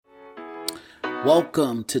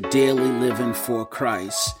Welcome to Daily Living for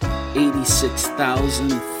Christ,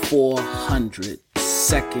 86,400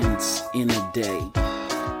 seconds in a day.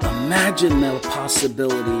 Imagine the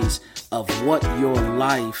possibilities of what your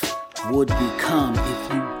life would become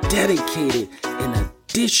if you dedicated an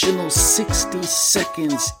additional 60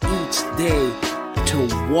 seconds each day to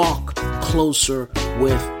walk closer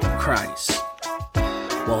with Christ.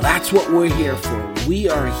 Well, that's what we're here for. We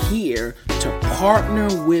are here to partner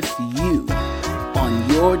with you on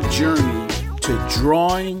your journey to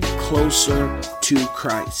drawing closer to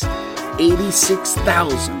Christ.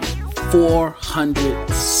 86,400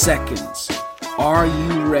 seconds. Are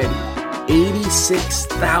you ready?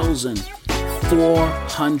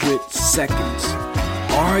 86,400 seconds.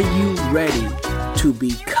 Are you ready to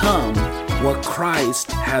become what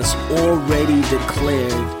Christ has already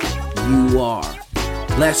declared you are?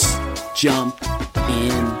 Let's jump in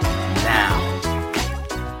now.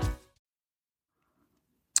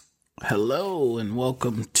 Hello and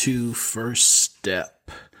welcome to First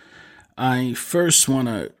Step. I first want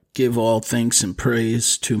to give all thanks and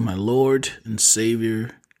praise to my Lord and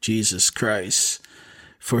Savior, Jesus Christ,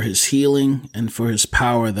 for his healing and for his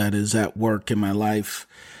power that is at work in my life.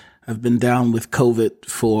 I've been down with COVID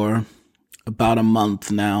for about a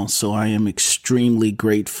month now, so I am extremely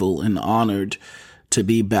grateful and honored to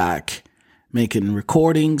be back making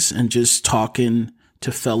recordings and just talking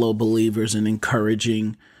to fellow believers and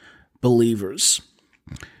encouraging believers.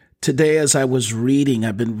 Today, as I was reading,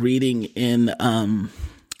 I've been reading in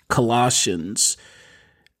Colossians,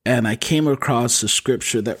 and I came across a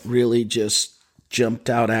scripture that really just jumped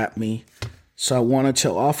out at me. So I wanted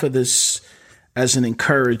to offer this as an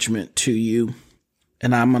encouragement to you,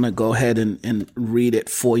 and I'm going to go ahead and read it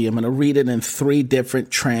for you. I'm going to read it in 3 different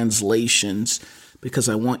translations because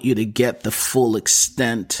I want you to get the full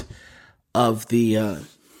extent of the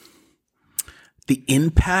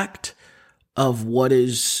impact of what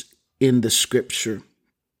is in the scripture.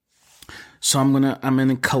 So I'm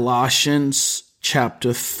in Colossians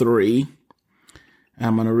chapter 3.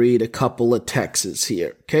 I'm going to read a couple of texts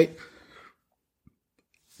here, okay?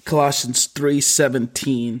 Colossians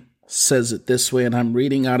 3:17 says it this way, and I'm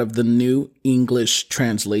reading out of the New English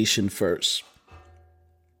Translation first.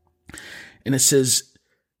 And it says,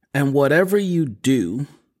 "And whatever you do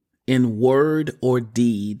in word or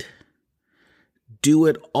deed, do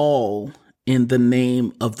it all in the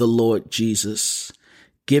name of the Lord Jesus,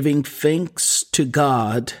 giving thanks to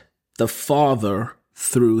God the Father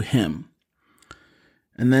through him."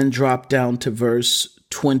 And then drop down to verse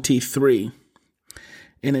 23.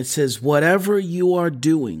 And it says, "Whatever you are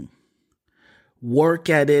doing, work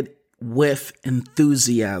at it with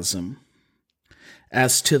enthusiasm,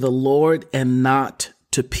 as to the Lord and not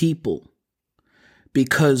to people,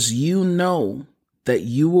 because you know that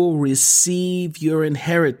you will receive your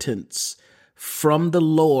inheritance from the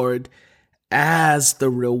Lord as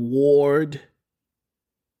the reward.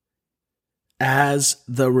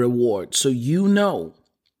 So you know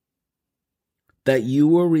that you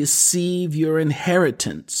will receive your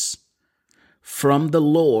inheritance from the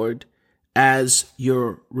Lord as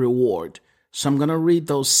your reward. So I'm going to read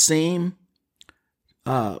those same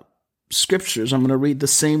scriptures. I'm going to read the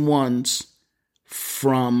same ones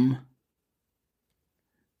from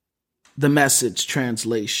the Message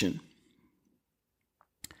translation.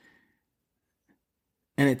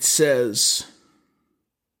 And it says,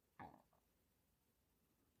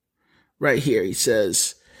 right here, he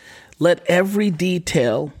says, "Let every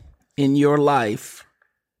detail in your life,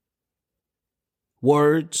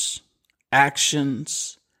 words,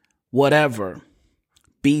 actions, whatever,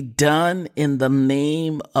 be done in the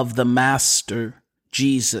name of the Master,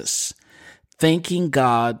 Jesus, thanking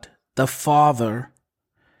God the Father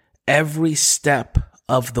every step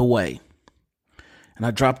of the way." And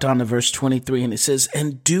I drop down to verse 23, and it says,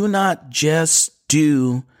 "And do not just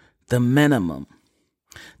do the minimum,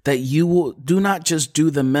 that you will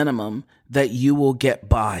get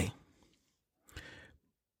by.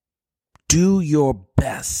 Do your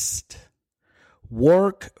best.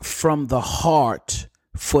 Work from the heart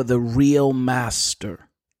for the real Master,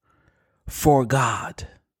 for God,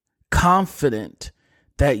 confident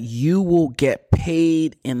that you will get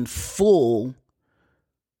paid in full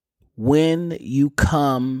when you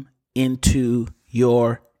come into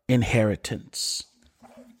your inheritance."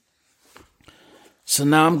 So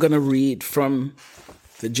now I'm going to read from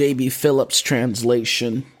the J.B. Phillips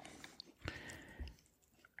translation,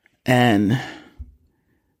 and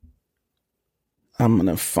I'm going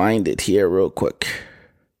to find it here real quick.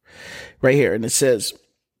 Right here, and it says,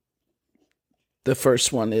 the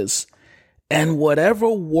first one is, "And whatever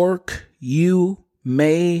work you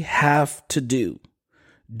may have to do.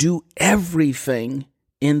 Do everything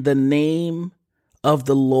in the name of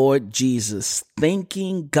the Lord Jesus,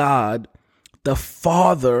 thanking God the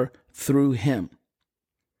Father through him.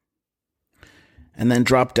 And then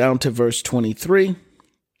drop down to verse 23.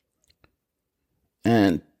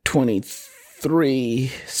 And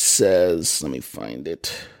 23 says, let me find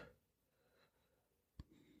it.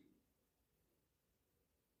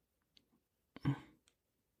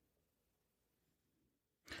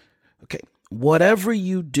 Okay. Whatever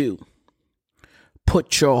you do,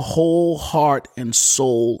 put your whole heart and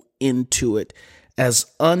soul into it as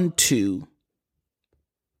unto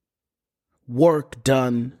work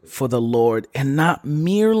done for the Lord and not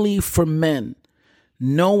merely for men,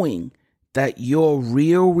 knowing that your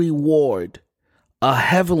real reward, a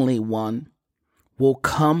heavenly one, will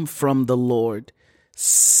come from the Lord,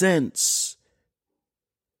 since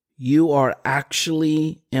you are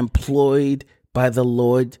actually employed by the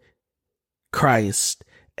Lord Christ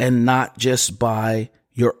and not just by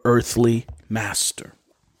your earthly master.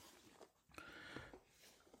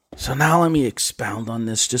 So now let me expound on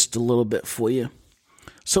this just a little bit for you.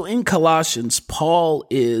 So in Colossians, Paul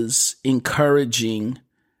is encouraging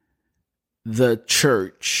the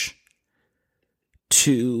church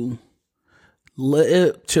to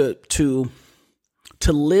live to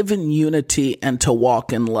live in unity and to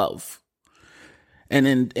walk in love. And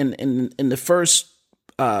in the first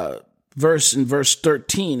verse, in verse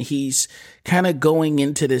 13, he's kind of going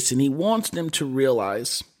into this, and he wants them to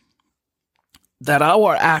realize that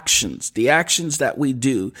our actions, the actions that we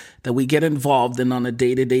do, that we get involved in on a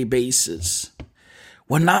day-to-day basis,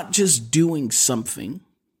 we're not just doing something,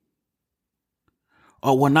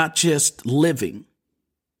 or we're not just living.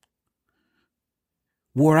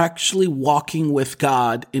 We're actually walking with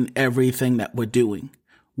God in everything that we're doing.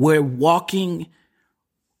 We're walking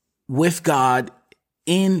with God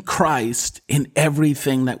in Christ in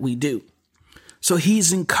everything that we do. So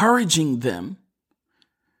he's encouraging them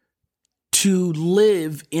to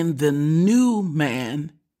live in the new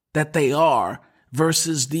man that they are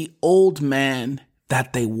versus the old man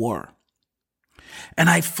that they were. And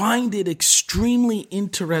I find it extremely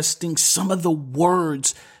interesting, some of the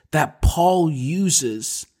words that Paul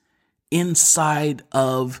uses inside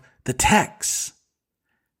of the text.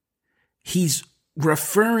 He's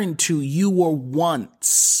referring to you were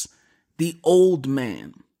once the old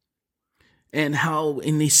man. And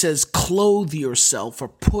he says, clothe yourself or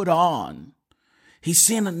put on. He's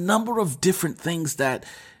saying a number of different things that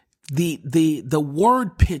the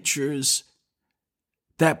word pictures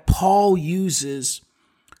that Paul uses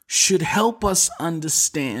should help us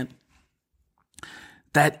understand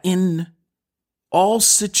that in all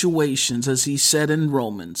situations, as he said in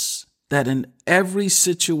Romans, that in every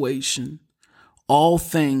situation, all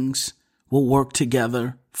things will work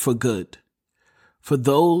together for good, for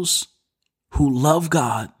those who love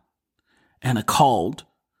God and are called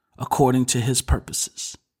according to his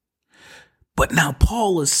purposes. But now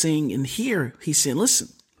Paul is saying in here, he's saying, listen,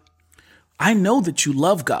 I know that you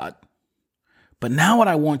love God, but now what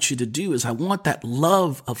I want you to do is I want that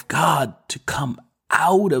love of God to come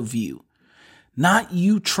out of you. Not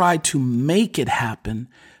you try to make it happen,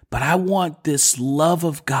 but I want this love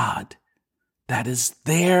of God that is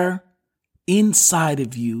there inside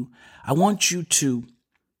of you. I want you to,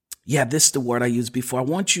 this is the word I used before. I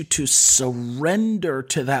want you to surrender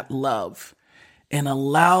to that love and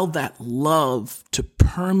allow that love to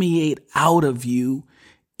permeate out of you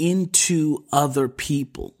into other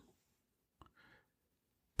people.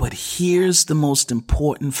 But here's the most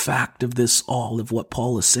important fact of this all, of what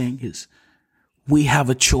Paul is saying is, we have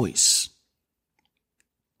a choice.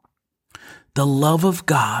 The love of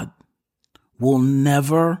God will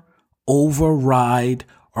never override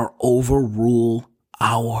or overrule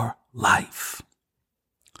our life.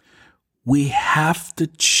 We have to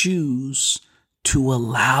choose to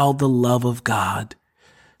allow the love of God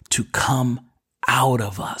to come out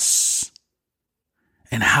of us.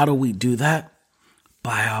 And how do we do that?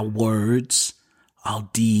 By our words, our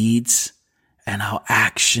deeds, and our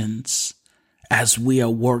actions as we are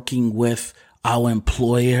working with our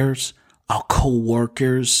employers, our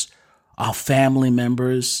co-workers, our family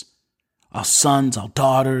members, our sons, our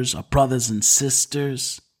daughters, our brothers and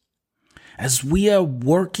sisters. As we are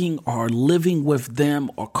working or living with them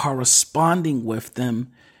or corresponding with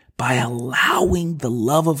them by allowing the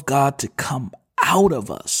love of God to come out of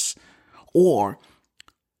us, or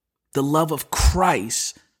the love of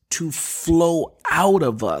Christ to flow out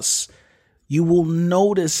of us, you will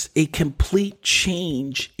notice a complete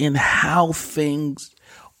change in how things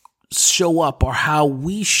show up or how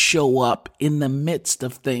we show up in the midst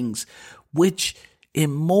of things, which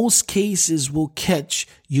in most cases will catch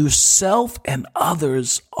yourself and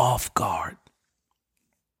others off guard.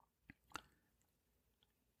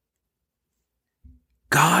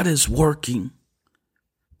 God is working,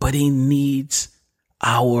 but he needs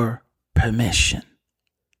our permission.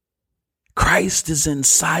 Christ is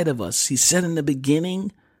inside of us. He said in the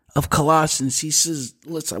beginning of Colossians, he says,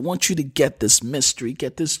 listen, I want you to get this mystery,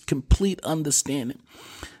 get this complete understanding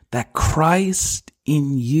that Christ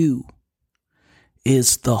in you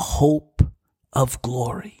is the hope of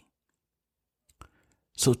glory.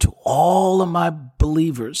 So to all of my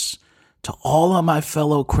believers, to all of my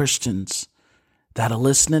fellow Christians that are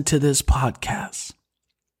listening to this podcast,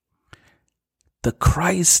 the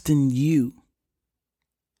Christ in you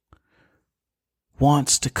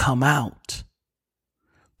wants to come out,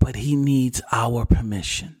 but he needs our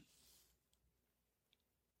permission.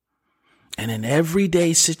 And in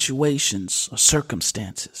everyday situations or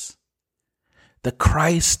circumstances, the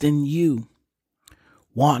Christ in you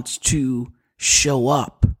wants to show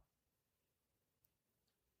up,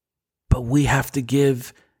 but we have to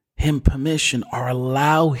give him permission or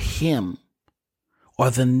allow him or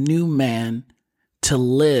the new man to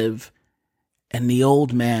live and the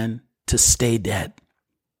old man to stay dead.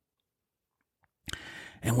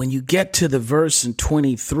 And when you get to the verse in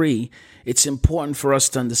 23, it's important for us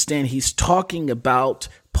to understand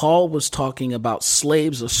Paul was talking about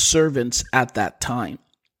slaves or servants at that time.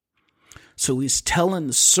 So he's telling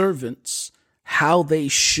the servants how they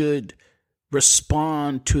should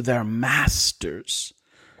respond to their masters,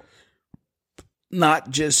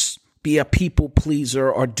 not just be a people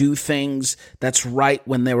pleaser or do things that's right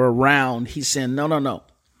when they're around. He's saying, no.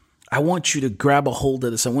 I want you to grab a hold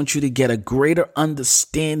of this. I want you to get a greater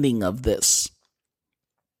understanding of this.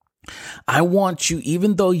 I want you,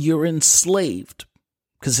 even though you're enslaved,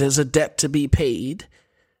 because there's a debt to be paid,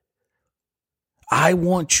 I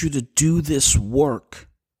want you to do this work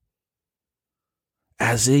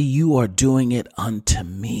as if you are doing it unto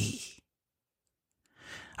me.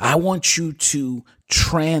 I want you to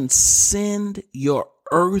transcend your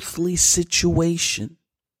earthly situation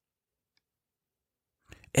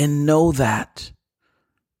and know that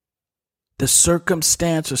the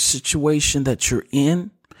circumstance or situation that you're in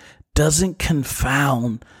doesn't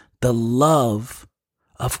confound the love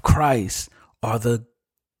of Christ or the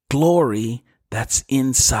glory that's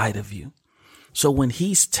inside of you. So when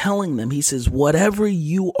he's telling them, he says, whatever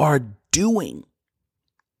you are doing,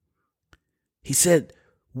 he said,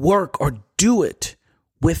 work or do it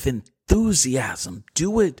with enthusiasm.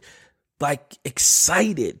 Do it like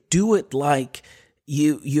excited. Do it like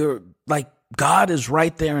you're like God is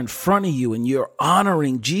right there in front of you and you're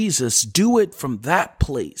honoring Jesus. Do it from that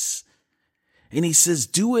place. And he says,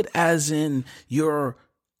 do it as in you're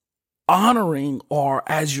honoring or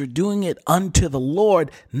as you're doing it unto the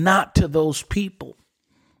Lord, not to those people.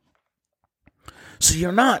 So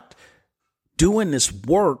you're not doing this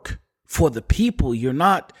work for the people. You're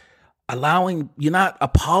not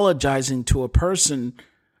apologizing to a person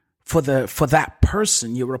for that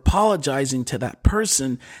person. You're apologizing to that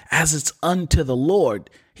person as it's unto the Lord.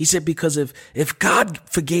 He said, because if God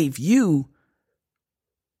forgave you,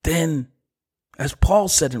 then as Paul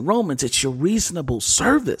said in Romans, it's your reasonable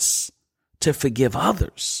service to forgive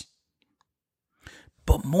others.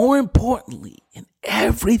 But more importantly, in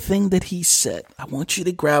everything that he said, I want you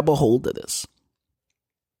to grab a hold of this.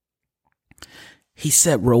 He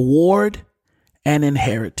said reward and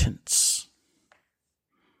inheritance.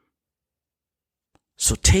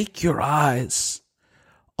 So take your eyes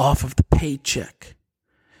off of the paycheck.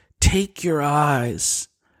 Take your eyes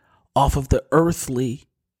off of the earthly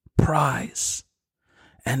prize.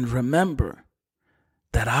 And remember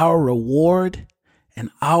that our reward and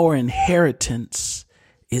our inheritance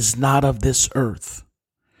is not of this earth.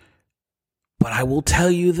 But I will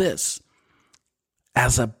tell you this,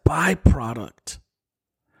 as a byproduct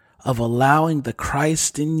of allowing the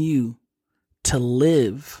Christ in you to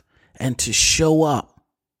live and to show up,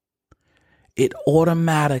 it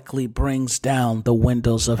automatically brings down the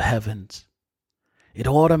windows of heavens. It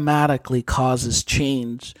automatically causes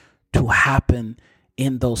change to happen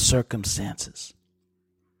in those circumstances.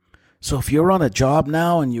 So if you're on a job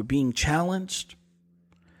now and you're being challenged,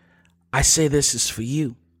 I say this is for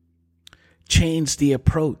you. Change the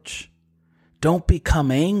approach. Don't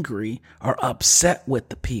become angry or upset with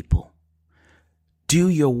the people. Do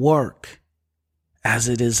your work as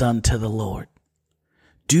it is unto the Lord.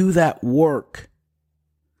 Do that work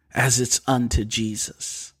as it's unto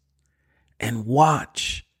Jesus. And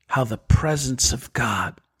watch how the presence of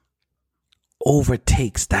God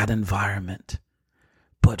overtakes that environment.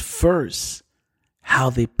 But first,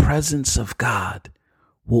 how the presence of God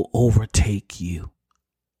will overtake you.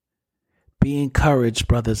 Be encouraged,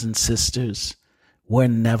 brothers and sisters. We're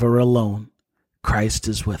never alone. Christ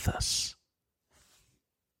is with us.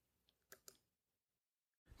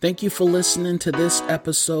 Thank you for listening to this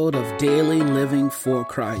episode of Daily Living for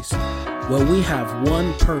Christ, where we have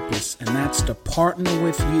one purpose, and that's to partner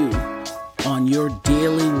with you on your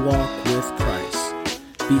daily walk with Christ.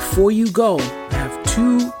 Before you go, I have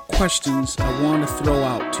 2 questions I want to throw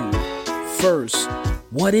out to you. First,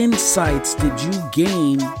 what insights did you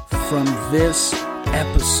gain from this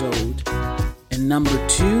episode? And number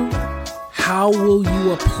 2, how will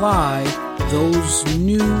you apply those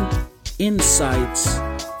new insights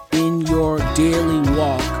in your daily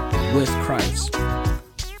walk with Christ?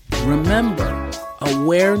 Remember,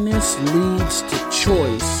 awareness leads to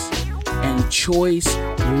choice, and choice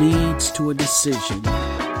leads to a decision.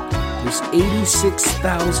 There's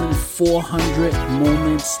 86,400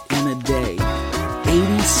 moments in a day.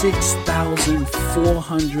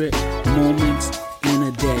 86,400 moments in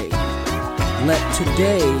a day. Let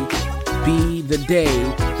today be the day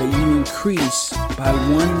that you increase by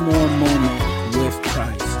one more moment with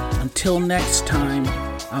Christ. Until next time,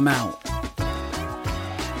 I'm out.